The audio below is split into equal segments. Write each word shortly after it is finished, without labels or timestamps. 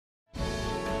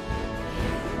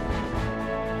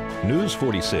News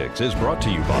 46 is brought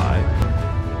to you by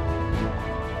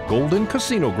Golden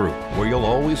Casino Group, where you'll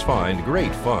always find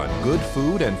great fun, good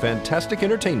food, and fantastic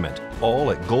entertainment,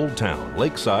 all at Gold Town,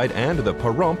 Lakeside, and the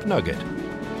Pahrump Nugget.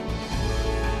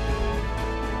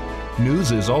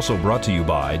 News is also brought to you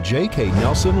by J.K.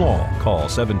 Nelson Law. Call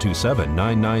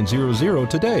 727-9900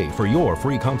 today for your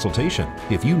free consultation.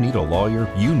 If you need a lawyer,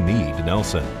 you need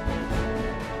Nelson.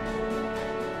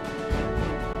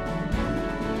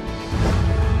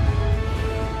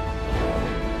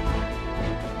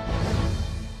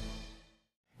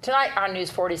 Tonight on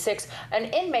News 46, an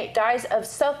inmate dies of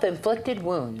self-inflicted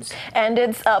wounds. And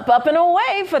it's up and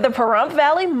away for the Pahrump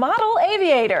Valley Model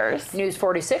Aviators. News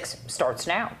 46 starts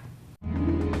now.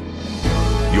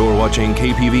 You're watching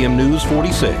KPVM News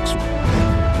 46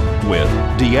 with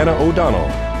Deanna O'Donnell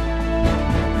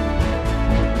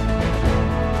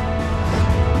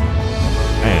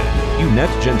and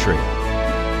Eunette Gentry.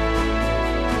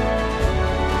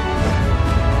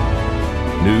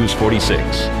 News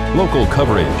 46, local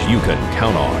coverage you can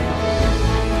count on.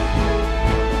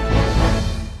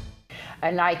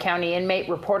 A Nye County inmate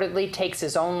reportedly takes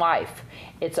his own life.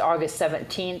 It's August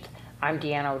 17th. I'm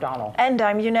Deanna O'Donnell. And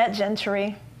I'm Eunette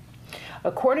Gentry.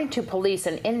 According to police,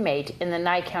 an inmate in the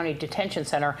Nye County Detention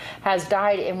Center has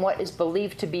died in what is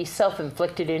believed to be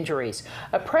self-inflicted injuries.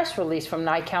 A press release from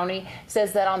Nye County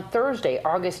says that on Thursday,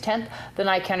 August 10th, the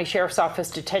Nye County Sheriff's Office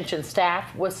detention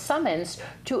staff was summoned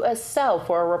to a cell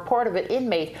for a report of an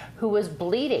inmate who was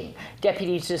bleeding.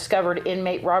 Deputies discovered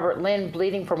inmate Robert Lynn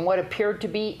bleeding from what appeared to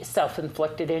be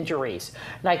self-inflicted injuries.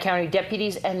 Nye County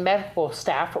deputies and medical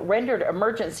staff rendered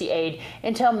emergency aid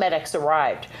until medics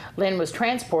arrived. Lynn was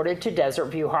transported to Desert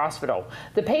View Hospital.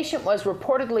 The patient was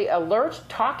reportedly alert,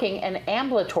 talking, and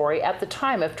ambulatory at the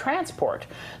time of transport.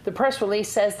 The press release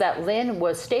says that Lynn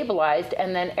was stabilized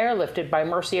and then airlifted by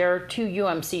Mercier to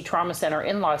UMC Trauma Center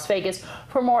in Las Vegas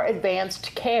for more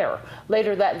advanced care.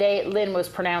 Later that day, Lynn was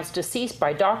pronounced deceased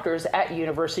by doctors at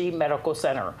University Medical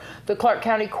Center. The Clark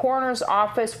County Coroner's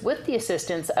Office, with the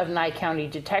assistance of Nye County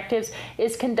detectives,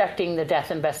 is conducting the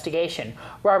death investigation.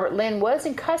 Robert Lynn was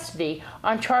in custody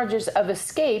on charges of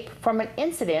escape from an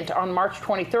incident on March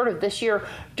 23rd of this year,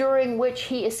 during which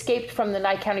he escaped from the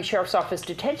Nye County Sheriff's Office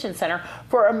Detention Center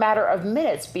for a matter of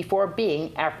minutes before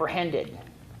being apprehended.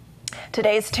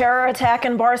 Today's terror attack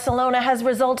in Barcelona has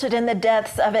resulted in the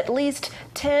deaths of at least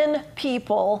 10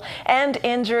 people and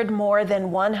injured more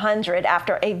than 100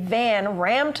 after a van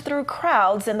rammed through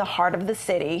crowds in the heart of the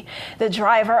city. The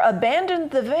driver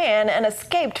abandoned the van and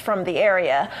escaped from the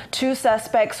area. 2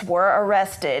 suspects were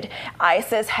arrested.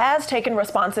 ISIS has taken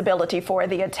responsibility for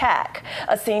the attack.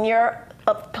 A senior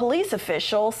police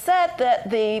official said that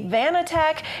the van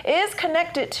attack is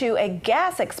connected to a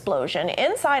gas explosion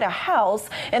inside a house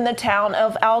in the town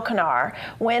of Alcanar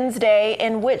Wednesday,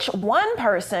 in which 1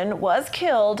 person was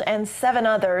killed and 7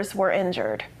 others were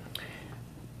injured.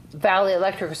 Valley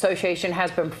Electric Association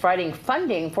has been providing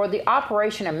funding for the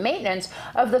operation and maintenance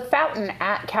of the fountain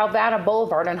at Calvada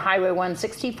Boulevard and Highway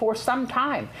 160 for some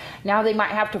time. Now they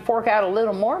might have to fork out a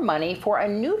little more money for a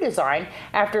new design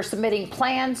after submitting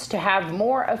plans to have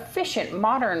more efficient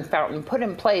modern fountain put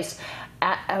in place,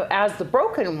 as the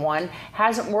broken one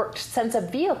hasn't worked since a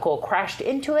vehicle crashed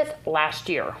into it last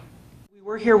year. We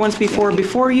were here once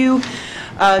before you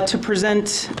to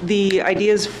present the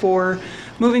ideas for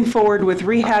moving forward with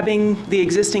rehabbing the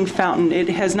existing fountain. It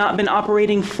has not been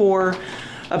operating for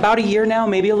about a year now,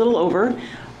 maybe a little over.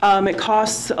 It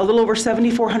costs a little over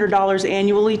 $7,400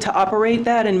 annually to operate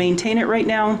that and maintain it right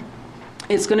now.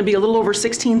 It's going to be a little over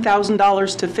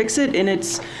 $16,000 to fix it, and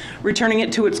it's returning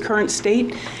it to its current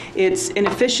state. It's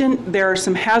inefficient. There are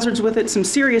some hazards with it, some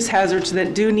serious hazards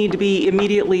that do need to be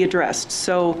immediately addressed.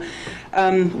 So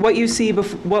what you see,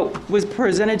 what was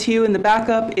presented to you in the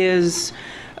backup is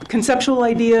conceptual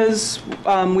ideas.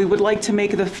 We would like to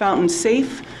make the fountain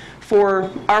safe for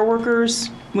our workers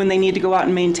when they need to go out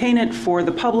and maintain it. For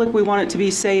the public, we want it to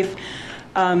be safe.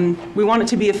 We want it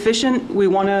to be efficient. We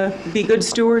want to be good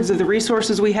stewards of the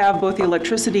resources we have, both the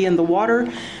electricity and the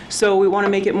water. So we want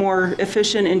to make it more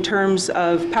efficient in terms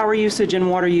of power usage and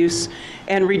water use,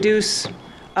 and reduce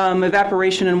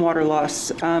evaporation and water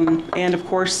loss, and of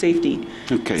course safety.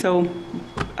 Okay. So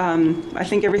I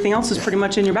think everything else is pretty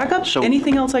much in your backup. So,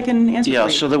 anything else I can answer? Yeah, for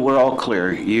you? so that we're all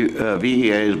clear, VEA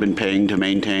has been paying to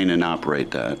maintain and operate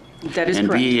that. That is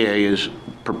correct. And VEA is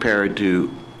prepared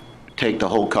to take the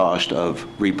whole cost of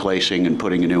replacing and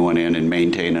putting a new one in and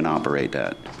maintain and operate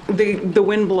that. The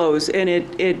wind blows, and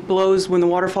it blows when the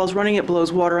waterfall's running. It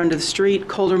blows water onto the street.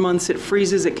 Colder months, it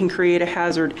freezes. It can create a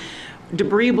hazard.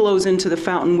 debris blows into the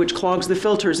fountain, which clogs the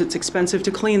filters. It's expensive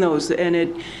to clean those, and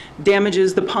it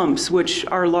damages the pumps, which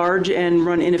are large and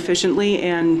run inefficiently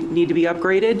and need to be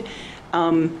upgraded.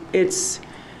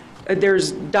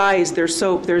 There's dyes, there's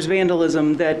soap, there's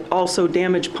vandalism that also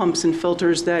damage pumps and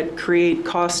filters that create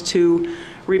costs to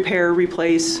repair,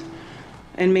 replace,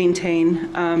 and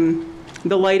maintain.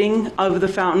 The lighting of the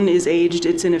fountain is aged,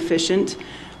 it's inefficient.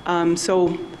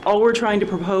 So all we're trying to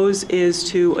propose is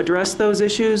to address those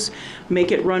issues,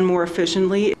 make it run more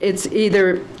efficiently. It's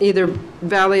either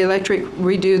Valley Electric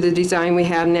redo the design we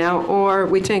have now, or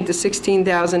we take the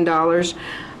 $16,000.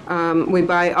 We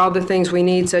buy all the things we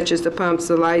need, such as the pumps,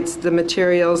 the lights, the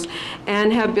materials,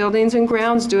 and have Buildings and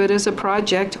Grounds do it as a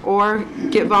project or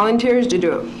get volunteers to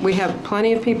do it. We have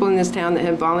plenty of people in this town that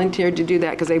have volunteered to do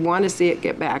that because they want to see it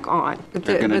get back on.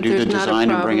 They're going to do the design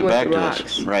and bring it back to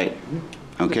us. Right.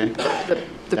 Okay.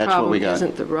 The problem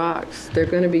isn't the rocks. They're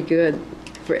going to be good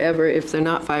forever if they're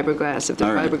not fiberglass. If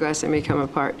they're fiberglass, they may come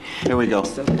apart. There we go.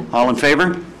 All in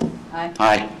favor? Aye.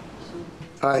 Aye.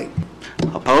 Aye.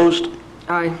 Opposed?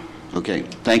 Aye. Okay,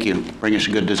 thank you. Bring us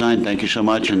a good design. Thank you so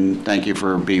much, and thank you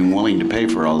for being willing to pay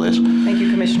for all this. Thank you,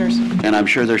 Commissioners. And I'm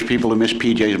sure there's people who miss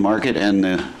PJ's Market and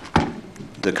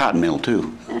the cotton mill,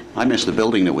 too. I miss the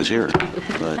building that was here,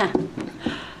 but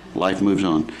life moves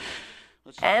on.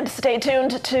 And stay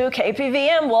tuned to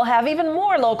KPVM. We'll have even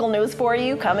more local news for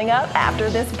you coming up after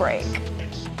this break.